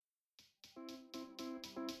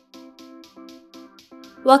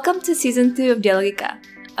Welcome to Season 2 of Dialogika,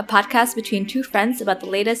 a podcast between two friends about the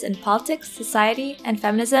latest in politics, society, and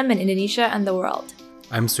feminism in Indonesia and the world.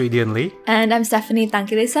 I'm Sweden Lee. And I'm Stephanie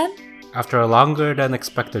Tangkilisan. After a longer than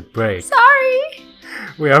expected break, Sorry!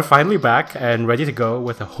 We are finally back and ready to go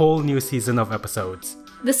with a whole new season of episodes.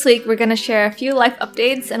 This week, we're going to share a few life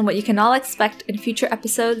updates and what you can all expect in future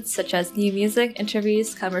episodes, such as new music,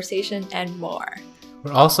 interviews, conversation, and more.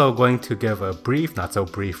 We're also going to give a brief, not so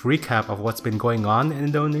brief, recap of what's been going on in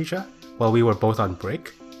Indonesia while we were both on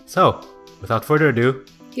break. So, without further ado,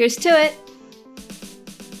 here's to it!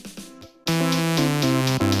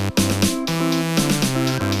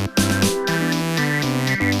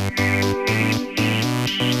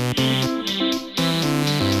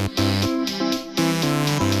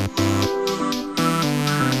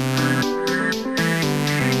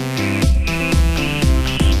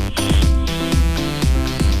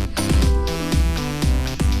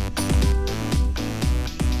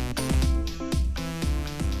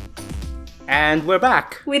 And we're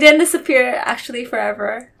back. We didn't disappear, actually,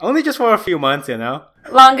 forever. Only just for a few months, you know?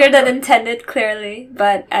 Longer than intended, clearly.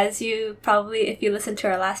 But as you probably, if you listen to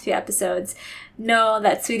our last few episodes, know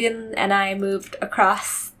that Sweden and I moved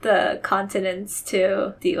across the continents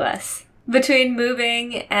to the US. Between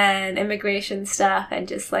moving and immigration stuff and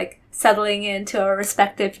just like settling into our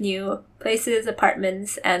respective new places,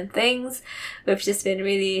 apartments, and things, we've just been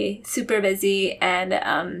really super busy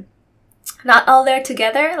and not all there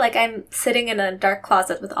together. Like, I'm sitting in a dark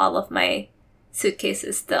closet with all of my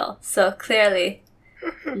suitcases still. So clearly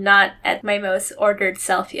not at my most ordered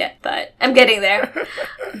self yet, but I'm getting there.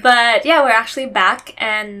 But yeah, we're actually back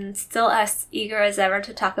and still as eager as ever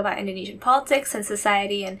to talk about Indonesian politics and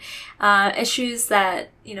society and issues that,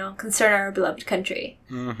 you know, concern our beloved country.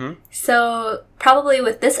 Mm-hmm. So probably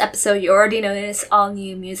with this episode, you already noticed all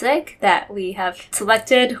new music that we have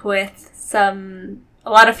selected with a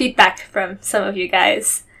lot of feedback from some of you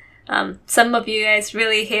guys. Some of you guys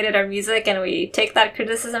really hated our music, and we take that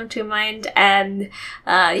criticism to mind. And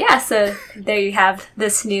so there you have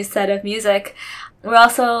this new set of music. We're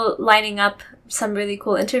also lining up some really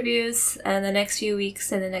cool interviews in the next few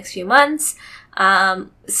weeks and the next few months.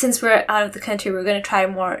 Since we're out of the country, we're going to try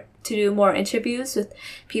to do more interviews with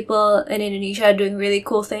people in Indonesia doing really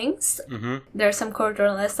cool things. Mm-hmm. There are some cool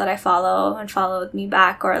journalists that I follow and followed me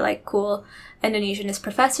back, or like cool Indonesianist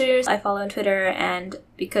professors I follow on Twitter, and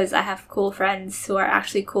because I have cool friends who are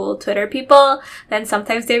actually cool Twitter people, then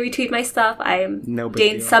sometimes they retweet my stuff. I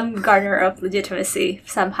gain some garner of legitimacy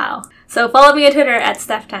somehow. So follow me on Twitter at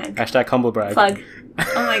StephTime. #humblebrag. Plug.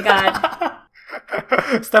 Oh my god.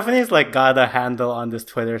 Stephanie's like got a handle on this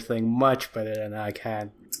Twitter thing much better than I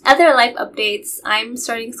can. Other life updates. I'm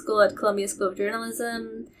starting school at Columbia School of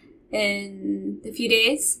Journalism in a few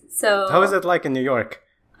days. So how is it like in New York?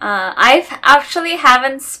 I've actually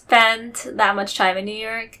haven't spent that much time in New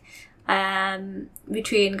York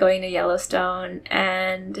between going to Yellowstone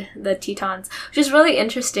and the Tetons, which is really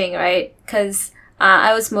interesting, right? Because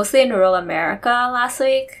I was mostly in rural America last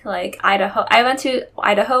week, like Idaho. I went to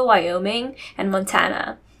Idaho, Wyoming, and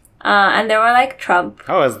Montana. And there were like Trump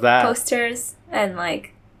posters and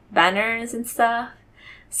like banners and stuff.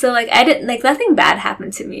 So like nothing bad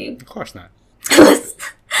happened to me. Of course not.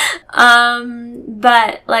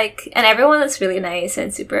 But like, and everyone was really nice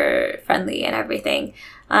and super friendly and everything.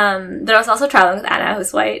 There was also traveling with Anna,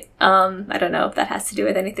 who's white. I don't know if that has to do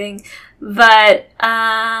with anything, but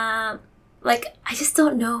like, I just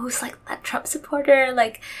don't know who's like that Trump supporter.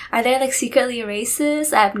 Like, are they like secretly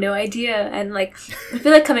racist? I have no idea. And like, I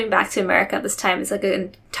feel like coming back to America this time is like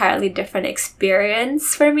an entirely different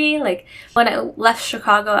experience for me. Like, when I left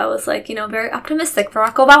Chicago, I was like, you know, very optimistic.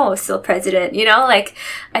 Barack Obama was still president, you know? Like,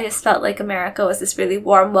 I just felt like America was this really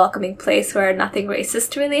warm, welcoming place where nothing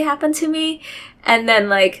racist really happened to me. And then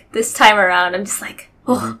like, this time around, I'm just like,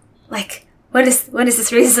 like, when is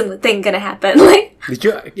this racism thing gonna happen? Like,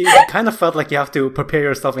 you kind of felt like you have to prepare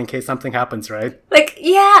yourself in case something happens, right? Like,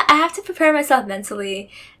 yeah, I have to prepare myself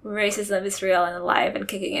mentally. Racism is real and alive and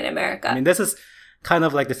kicking in America. I mean, this is kind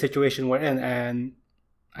of like the situation we're in, and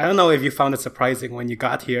I don't know if you found it surprising when you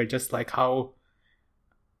got here, just like how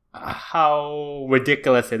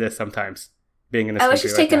ridiculous it is sometimes being in this country. I was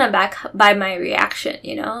just taken aback by my reaction,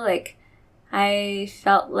 you know? Like, I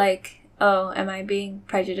felt like, oh, am I being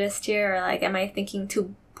prejudiced here? Or like, am I thinking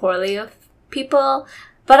too poorly of people?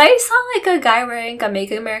 But I saw like a guy wearing a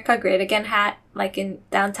Make America Great Again hat, like in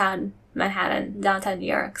downtown Manhattan, downtown New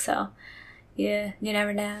York. So, yeah, you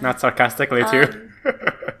never know. Not sarcastically, too.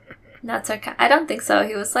 Not I don't think so.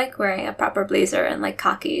 He was like wearing a proper blazer and like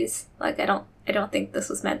khakis. Like, I don't think this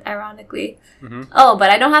was meant ironically. Mm-hmm. Oh,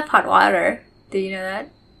 but I don't have hot water. Did you know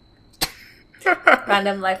that?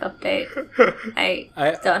 Random life update. I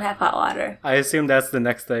don't have hot water. I assume that's the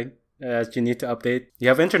next thing that you need to update. You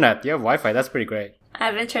have internet. You have Wi-Fi. That's pretty great. I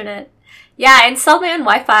have internet. Yeah, I installed my own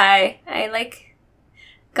Wi-Fi. I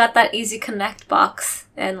got that Easy Connect box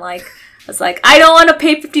and was like, I don't want to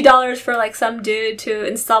pay $50 for some dude to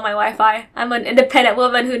install my Wi-Fi. I'm an independent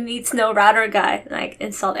woman who needs no router guy. And I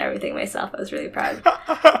installed everything myself. I was really proud.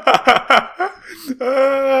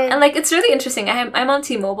 And it's really interesting. I'm on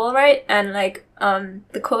T-Mobile, right? And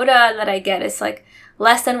the quota that I get is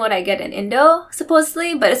less than what I get in Indo,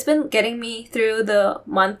 supposedly, but it's been getting me through the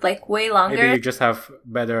month way longer. Maybe you just have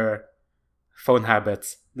better phone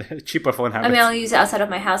habits. Cheaper phone habits. I mean, I'll use it outside of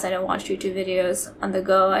my house. I don't watch YouTube videos on the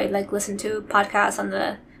go. I listen to podcasts on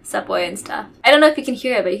the subway and stuff. I don't know if you can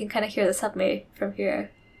hear it, but you can kind of hear the subway from here,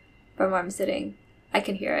 from where I'm sitting. I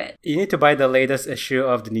can hear it. You need to buy the latest issue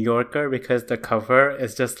of the New Yorker because the cover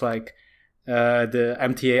is just the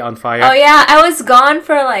MTA on fire. Oh yeah, I was gone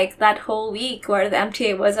for that whole week where the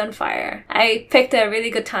MTA was on fire. I picked a really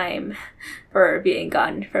good time for being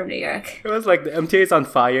gone from New York. It was the MTA is on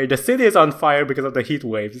fire. The city is on fire because of the heat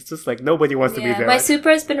waves. It's just nobody wants to be there. My super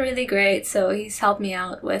has been really great, so he's helped me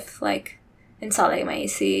out with installing my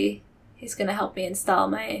AC. He's gonna help me install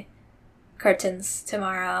my curtains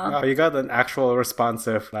tomorrow. Oh, you got an actual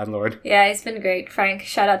responsive landlord. Yeah, he's been great. Frank,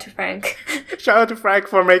 shout out to Frank. Shout out to Frank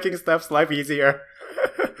for making Steph's life easier.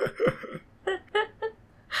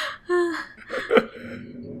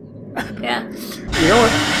 Yeah. You know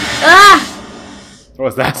what? Ah! What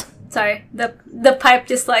was that? Sorry, the pipe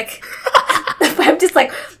just the pipe just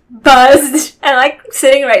buzzed and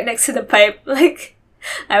sitting right next to the pipe.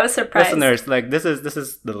 I was surprised. Listeners, this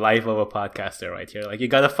is the life of a podcaster right here. You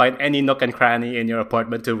gotta find any nook and cranny in your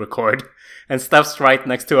apartment to record, and Steph's right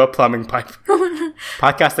next to a plumbing pipe.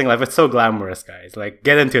 Podcasting life, it's so glamorous, guys.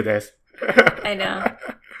 Get into this. I know.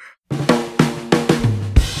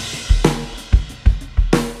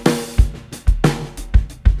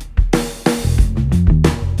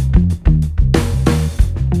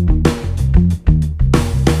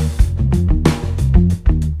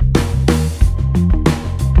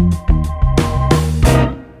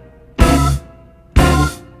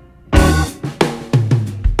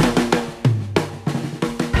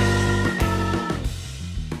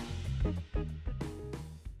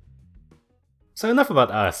 So enough about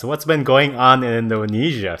us. What's been going on in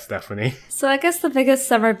Indonesia, Stephanie? So I guess the biggest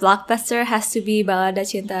summer blockbuster has to be Balada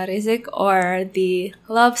Cinta Rizieq, or the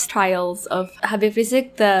love trials of Habib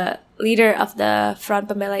Rizieq, the leader of the Front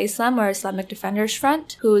Pembela Islam, or Islamic Defenders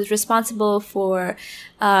Front, who is responsible for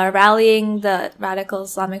rallying the radical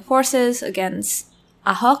Islamic forces against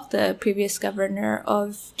Ahok, the previous governor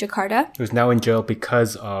of Jakarta. Who's now in jail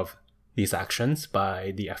because of these actions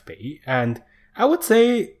by the FPI. And I would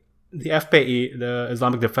say the FPI, the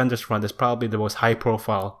Islamic Defenders Front, is probably the most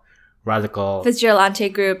high-profile radical vigilante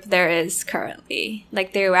group there is currently.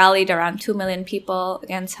 They rallied around 2 million people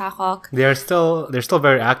against Ahok. They're still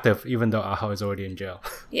very active, even though Ahok is already in jail.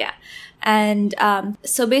 Yeah, and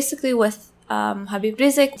so basically with Habib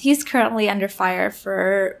Rizieq, he's currently under fire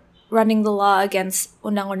for running the law against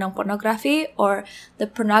Undang-Undang Pornography, or the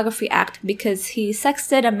Pornography Act, because he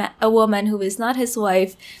sexted a woman who is not his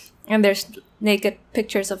wife, and there's naked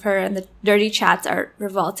pictures of her, and the dirty chats are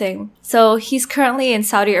revolting. So he's currently in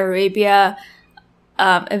Saudi Arabia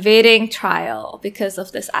evading trial because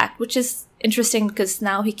of this act, which is interesting because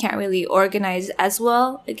now he can't really organize as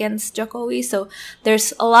well against Jokowi. So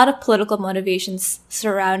there's a lot of political motivations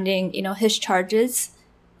surrounding, his charges,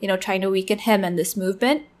 trying to weaken him and this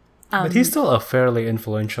movement. But he's still a fairly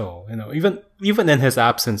influential, even in his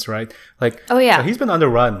absence, right? Oh yeah, so he's been on the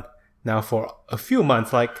run now for a few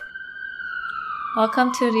months,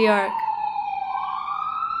 Welcome to New York.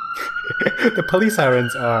 The police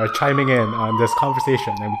sirens are chiming in on this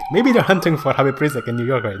conversation. And maybe they're hunting for Habib Rizieq in New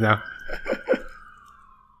York right now.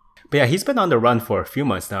 But yeah, he's been on the run for a few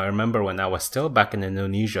months now. I remember when I was still back in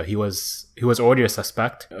Indonesia, he was already a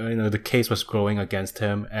suspect. The case was growing against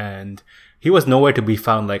him, and he was nowhere to be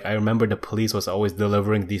found. I remember the police was always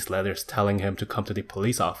delivering these letters telling him to come to the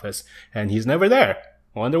police office, and he's never there.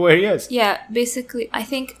 I wonder where he is. Yeah, basically, I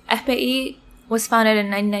think FPI was founded in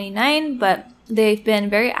 1999, but they've been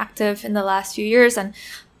very active in the last few years and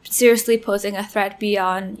seriously posing a threat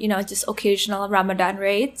beyond, just occasional Ramadan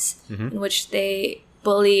raids, in which they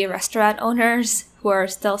bully restaurant owners who are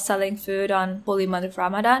still selling food on holy month of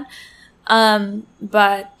Ramadan.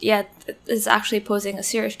 But yeah, it's actually posing a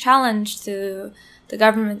serious challenge to the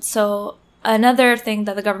government. So another thing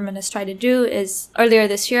that the government has tried to do is, earlier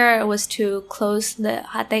this year, was to close the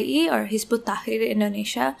HTI, or Hizb ut-Tahrir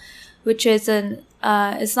Indonesia, which is an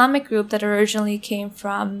Islamic group that originally came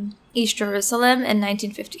from East Jerusalem in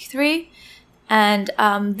 1953. And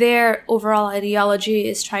their overall ideology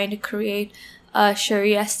is trying to create a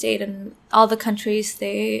Sharia state in all the countries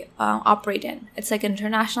they operate in. It's like an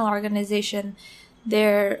international organization.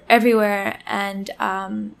 They're everywhere. And,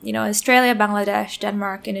 Australia, Bangladesh,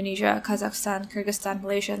 Denmark, Indonesia, Kazakhstan, Kyrgyzstan,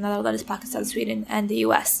 Malaysia, Netherlands, Pakistan, Sweden, and the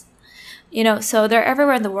US. So they're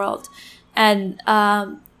everywhere in the world. And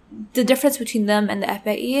the difference between them and the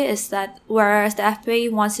FPI is that whereas the FPI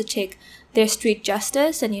wants to take their street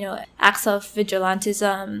justice and, acts of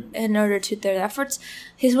vigilantism in order to their efforts,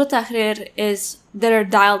 Hizb ut-Tahrir is their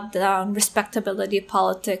dialed down respectability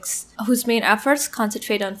politics, whose main efforts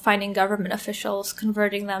concentrate on finding government officials,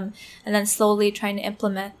 converting them, and then slowly trying to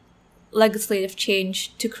implement legislative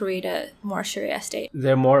change to create a more Sharia state.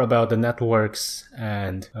 They're more about the networks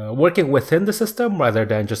and working within the system rather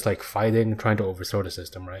than just like fighting, trying to overthrow the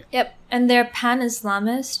system, right? Yep. And they're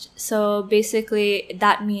pan-Islamist. So basically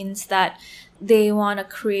that means that they want to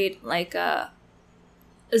create like a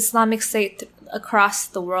Islamic state across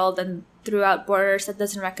the world and throughout borders that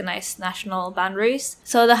doesn't recognize national boundaries.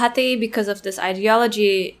 So the Hati, because of this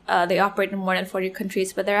ideology, they operate in more than 40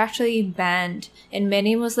 countries, but they're actually banned in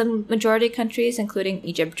many Muslim majority countries, including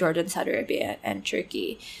Egypt, Jordan, Saudi Arabia, and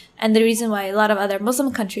Turkey. And the reason why a lot of other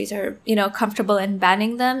Muslim countries are, comfortable in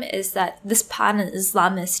banning them is that this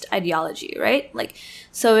pan-Islamist ideology, right?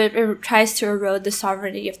 So it tries to erode the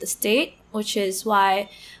sovereignty of the state, which is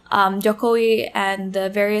why Jokowi and the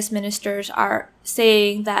various ministers are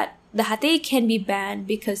saying that the Hati can be banned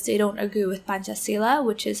because they don't agree with Pancasila,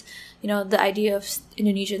 which is, the idea of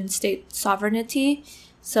Indonesian state sovereignty.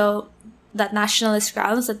 So that nationalist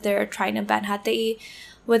grounds that they're trying to ban Hati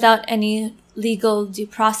without any legal due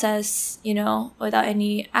process, without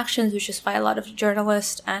any actions, which is why a lot of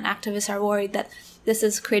journalists and activists are worried that this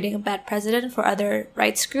is creating a bad precedent for other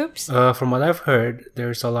rights groups. From what I've heard,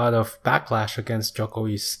 there's a lot of backlash against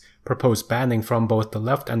Jokowi's proposed banning from both the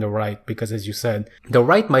left and the right, because as you said, the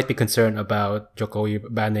right might be concerned about Jokowi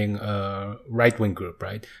banning a right-wing group,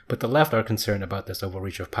 right? But the left are concerned about this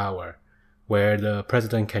overreach of power, where the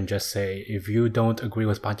president can just say, if you don't agree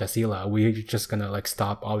with Pancasila, we're just gonna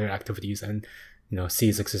stop all your activities and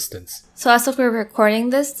cease existence. So as of we're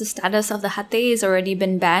recording this, the status of the Hati has already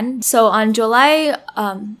been banned. So on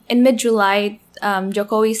in mid-July,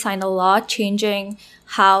 Jokowi signed a law changing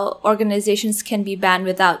how organizations can be banned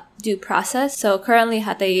without due process. So currently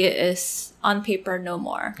Hati is on paper no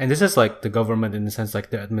more. And this is the government in the sense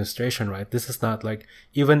the administration, right? This is not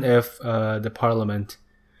even if the parliament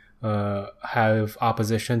have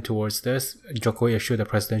opposition towards this, Jokowi issued a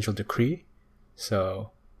presidential decree.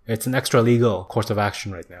 So it's an extra legal course of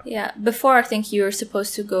action right now. Yeah. Before, I think you were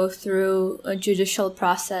supposed to go through a judicial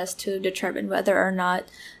process to determine whether or not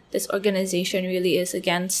this organization really is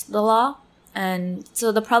against the law. And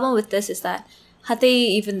so the problem with this is that Hati,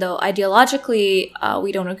 even though ideologically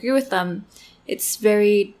we don't agree with them, it's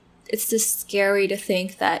just scary to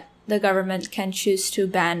think that the government can choose to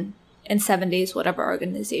ban in 7 days whatever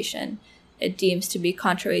organization it deems to be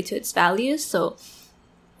contrary to its values. So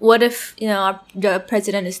what if, the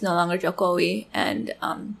president is no longer Jokowi and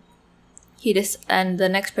and the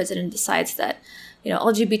next president decides that,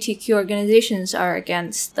 LGBTQ organizations are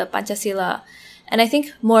against the Pancasila. And I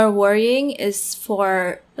think more worrying is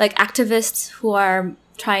for activists who are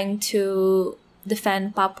trying to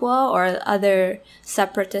defend Papua or other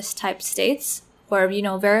separatist type states who are,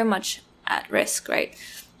 very much at risk, right?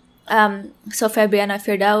 So Fabiana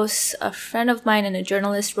Firdaus, a friend of mine and a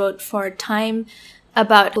journalist, wrote for Time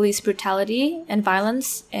about police brutality and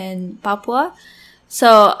violence in Papua.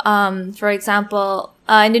 So, for example,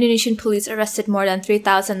 Indonesian police arrested more than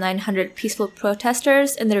 3,900 peaceful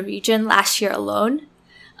protesters in the region last year alone,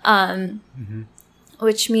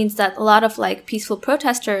 which means that a lot of peaceful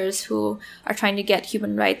protesters who are trying to get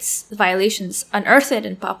human rights violations unearthed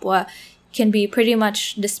in Papua can be pretty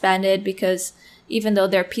much disbanded, because even though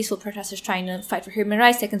they're peaceful protesters trying to fight for human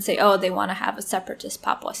rights, they can say, they want to have a separatist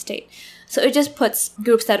Papua state. So it just puts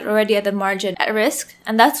groups that are already at the margin at risk.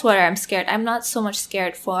 And that's where I'm scared. I'm not so much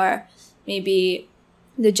scared for maybe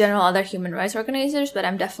the general other human rights organizers, but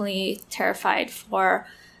I'm definitely terrified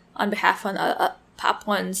on behalf of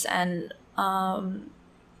Papuans and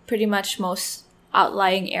pretty much most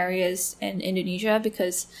outlying areas in Indonesia,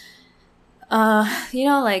 because,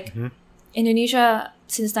 Indonesia,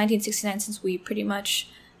 since 1969, since we pretty much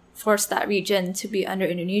forced that region to be under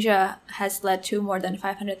Indonesia, has led to more than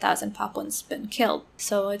 500,000 Papuans been killed.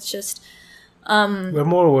 So it's just... We're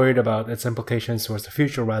more worried about its implications towards the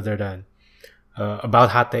future rather than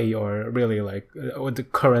about Hati or really the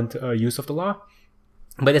current use of the law.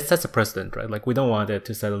 But it sets a precedent, right? Like, we don't want it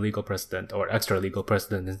to set a legal precedent or extra legal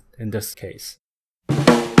precedent in this case.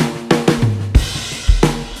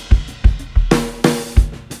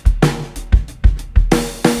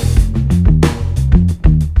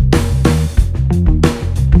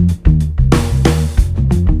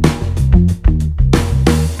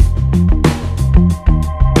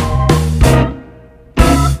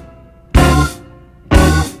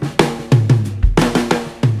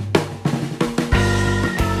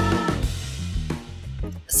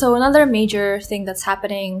 So another major thing that's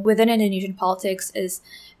happening within Indonesian politics is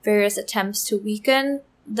various attempts to weaken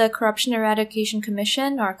the Corruption Eradication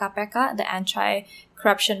Commission, or KPK, the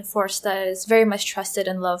anti-corruption force that is very much trusted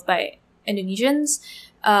and loved by Indonesians.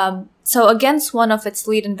 So against one of its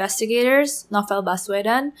lead investigators, Novel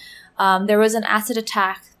Baswedan, there was an acid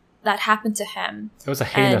attack that happened to him. It was a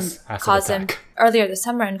heinous acid attack. Earlier this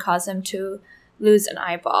summer, and caused him to lose an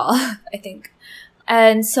eyeball, I think.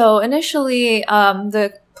 And so initially,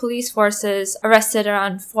 the police forces arrested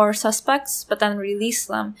around 4 suspects, but then released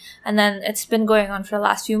them. And then it's been going on for the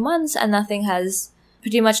last few months, and nothing has,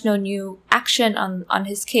 pretty much no new action on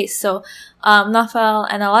his case. So Novel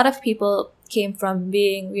and a lot of people came from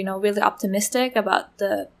being, really optimistic about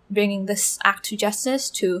bringing this act to justice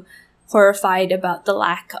to horrified about the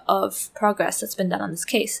lack of progress that's been done on this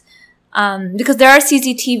case. Because there are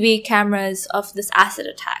CCTV cameras of this acid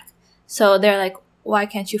attack. So they're like, why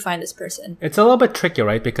can't you find this person? It's a little bit tricky,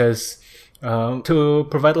 right? Because to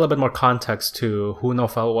provide a little bit more context to who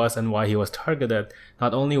Novel was and why he was targeted,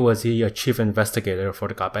 not only was he a chief investigator for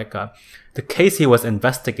the KPK, the case he was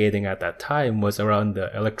investigating at that time was around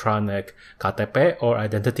the electronic KTP, or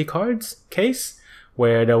identity cards case,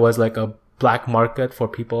 where there was like a black market for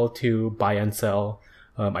people to buy and sell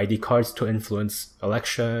ID cards to influence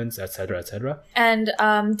elections, etc., etc. And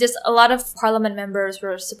just a lot of parliament members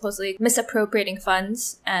were supposedly misappropriating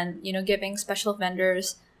funds and, giving special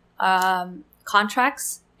vendors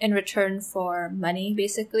contracts in return for money,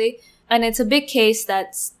 basically. And it's a big case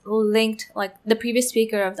that's linked, like the previous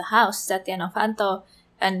Speaker of the House, Setia Novanto,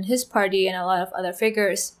 and his party, and a lot of other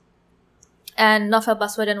figures. And Novel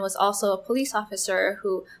Baswedan was also a police officer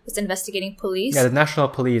who was investigating police. Yeah, the national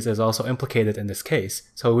police is also implicated in this case.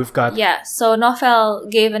 So we've got... Yeah, so Novel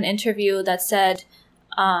gave an interview that said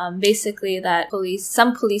basically that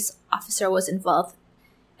some police officer was involved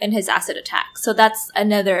in his acid attack. So that's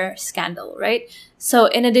another scandal, right? So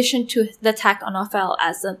in addition to the attack on Novel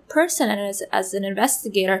as a person and as an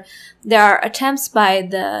investigator, there are attempts by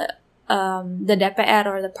the DPR,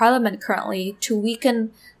 or the parliament currently, to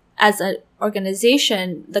weaken as an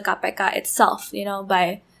organization the KPK itself,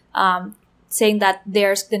 by saying that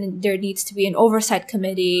there needs to be an oversight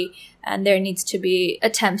committee, and there needs to be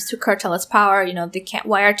attempts to curtail its power. They can't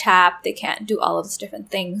wiretap, they can't do all of these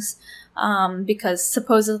different things, because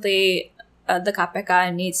supposedly the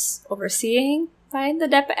KPK needs overseeing by the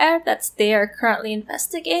DPR that's they are currently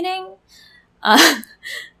investigating.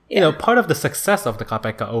 Part of the success of the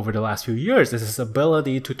KPK over the last few years is its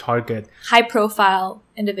ability to target high-profile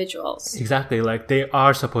individuals. Exactly. Like, they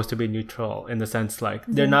are supposed to be neutral in the sense, like,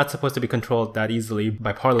 they're not supposed to be controlled that easily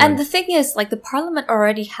by parliament. And the thing is, like, the parliament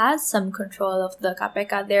already has some control of the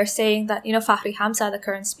KPK. They're saying that, Fahri Hamzah, the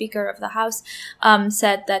current Speaker of the House,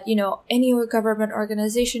 said that, any government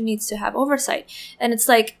organization needs to have oversight. And it's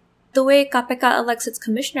like, the way KPK elects its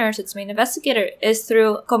commissioners, its main investigator, is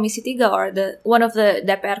through Komisi 3, or one of the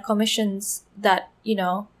DPR commissions that,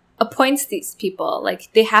 appoints these people.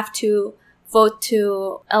 Like, they have to vote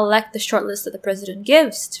to elect the shortlist that the president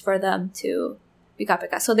gives for them to be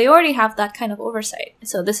KPK. So they already have that kind of oversight.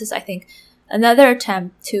 So this is, I think, another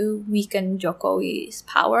attempt to weaken Jokowi's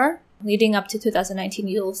power. Leading up to 2019,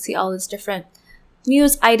 you'll see all these different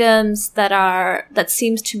news items that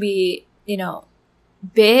seems to be,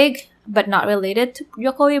 big, but not related to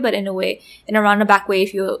Jokowi, but in a roundabout way,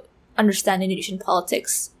 if you understand Indonesian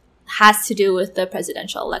politics, has to do with the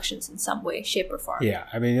presidential elections in some way, shape, or form. Yeah,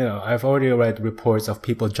 I mean, I've already read reports of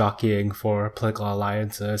people jockeying for political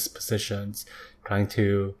alliances, positions, trying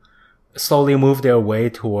to slowly move their way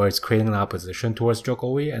towards creating an opposition towards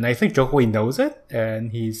Jokowi. And I think Jokowi knows it,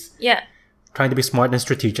 and he's trying to be smart and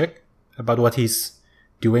strategic about what he's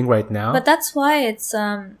doing right now. But that's why it's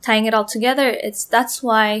tying it all together. That's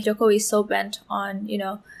why Jokowi is so bent on,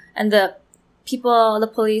 and the people, the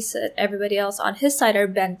police, everybody else on his side are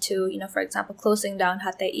bent to, for example, closing down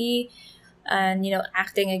HTI and,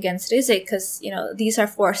 acting against Rizieq, because, these are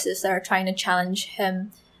forces that are trying to challenge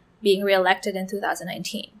him being reelected in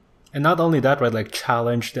 2019. And not only that, right, like,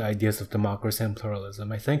 challenge the ideas of democracy and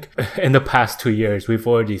pluralism. I think in the past 2 years, we've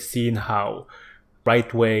already seen how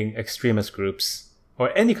right-wing extremist groups, or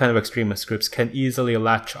any kind of extremist groups can easily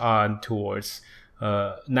latch on towards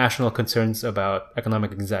national concerns about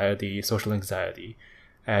economic anxiety, social anxiety,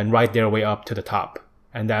 and ride their way up to the top.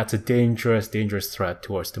 And that's a dangerous, dangerous threat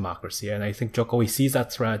towards democracy. And I think Jokowi sees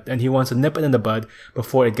that threat and he wants to nip it in the bud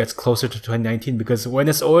before it gets closer to 2019, because when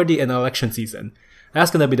it's already an election season, that's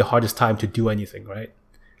going to be the hardest time to do anything, right?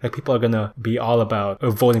 Like, people are going to be all about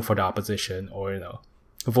voting for the opposition, or,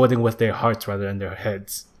 voting with their hearts rather than their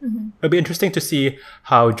heads. Mm-hmm. It'll be interesting to see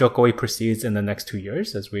how Jokowi proceeds in the next 2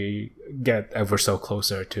 years as we get ever so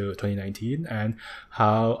closer to 2019, and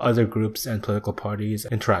how other groups and political parties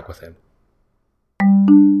interact with him.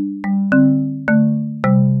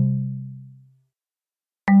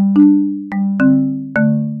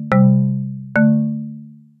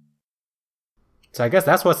 So I guess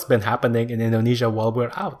that's what's been happening in Indonesia while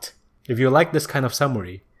we're out. If you like this kind of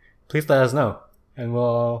summary, please let us know. And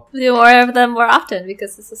we'll do more of them more often,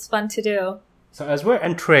 because this is fun to do. So as we're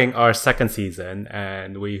entering our second season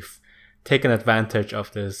and we've taken advantage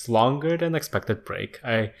of this longer than expected break,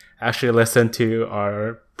 I actually listened to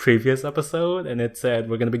our previous episode and it said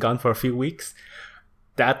we're going to be gone for a few weeks.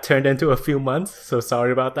 That turned into a few months, so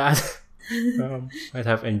sorry about that. Might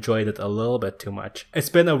have enjoyed it a little bit too much. It's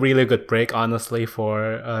been a really good break, honestly,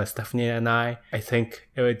 for Stephanie and I. I think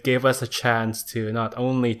it gave us a chance to not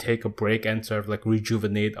only take a break and sort of like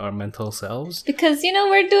rejuvenate our mental selves. Because,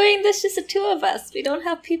 we're doing this just the two of us. We don't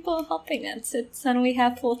have people helping us. And we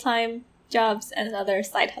have full-time jobs and other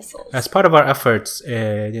side hustles. As part of our efforts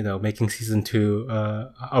in, making season 2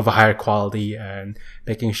 of a higher quality and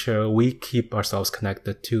making sure we keep ourselves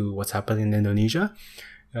connected to what's happening in Indonesia,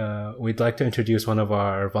 we'd like to introduce one of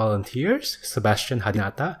our volunteers, Sebastian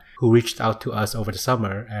Hadinata, who reached out to us over the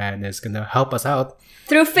summer and is going to help us out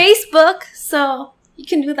through Facebook. So you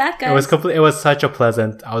can do that, guys. It was such a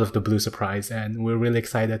pleasant, out of the blue surprise, and we're really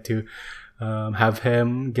excited to have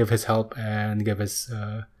him give his help and give his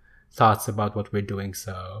thoughts about what we're doing.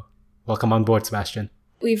 So welcome on board, Sebastian.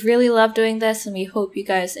 We've really loved doing this, and we hope you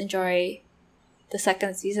guys enjoy the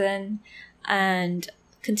second season and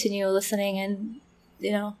continue listening and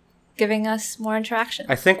giving us more interaction.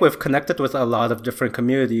 I think we've connected with a lot of different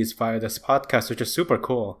communities via this podcast, which is super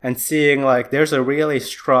cool. And seeing there's a really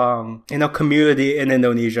strong, community in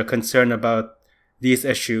Indonesia concerned about these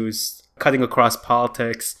issues, cutting across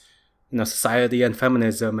politics, society and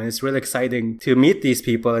feminism. And it's really exciting to meet these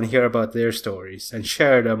people and hear about their stories and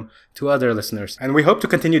share them to other listeners. And we hope to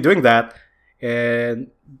continue doing that in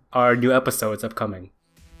our new episodes upcoming.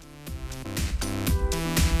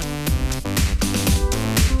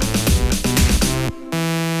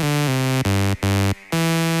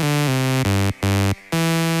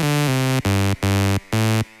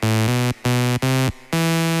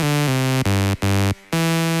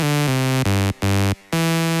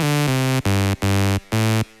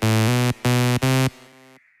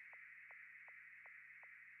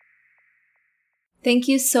 Thank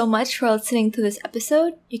you so much for listening to this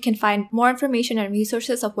episode. You can find more information and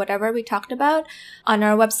resources of whatever we talked about on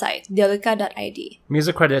our website, dialogika.id.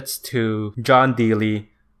 Music credits to John Dealey,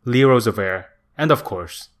 Lee Roosevelt, and of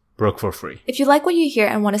course, Broke for Free. If you like what you hear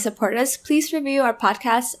and want to support us, please review our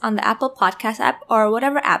podcast on the Apple Podcast app or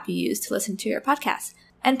whatever app you use to listen to your podcast.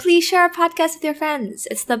 And please share our podcast with your friends.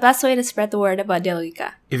 It's the best way to spread the word about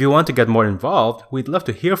Dialogika. If you want to get more involved, we'd love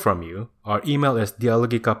to hear from you. Our email is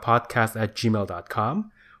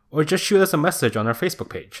dialogikapodcast@gmail.com, or just shoot us a message on our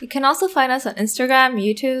Facebook page. You can also find us on Instagram,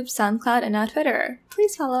 YouTube, SoundCloud, and now Twitter.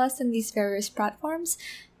 Please follow us in these various platforms.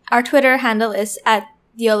 Our Twitter handle is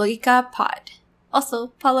 @dialogikapod.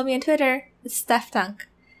 Also, follow me on Twitter. It's Steph Tank.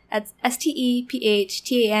 That's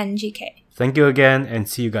STEPHTANGK. Thank you again, and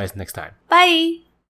see you guys next time. Bye!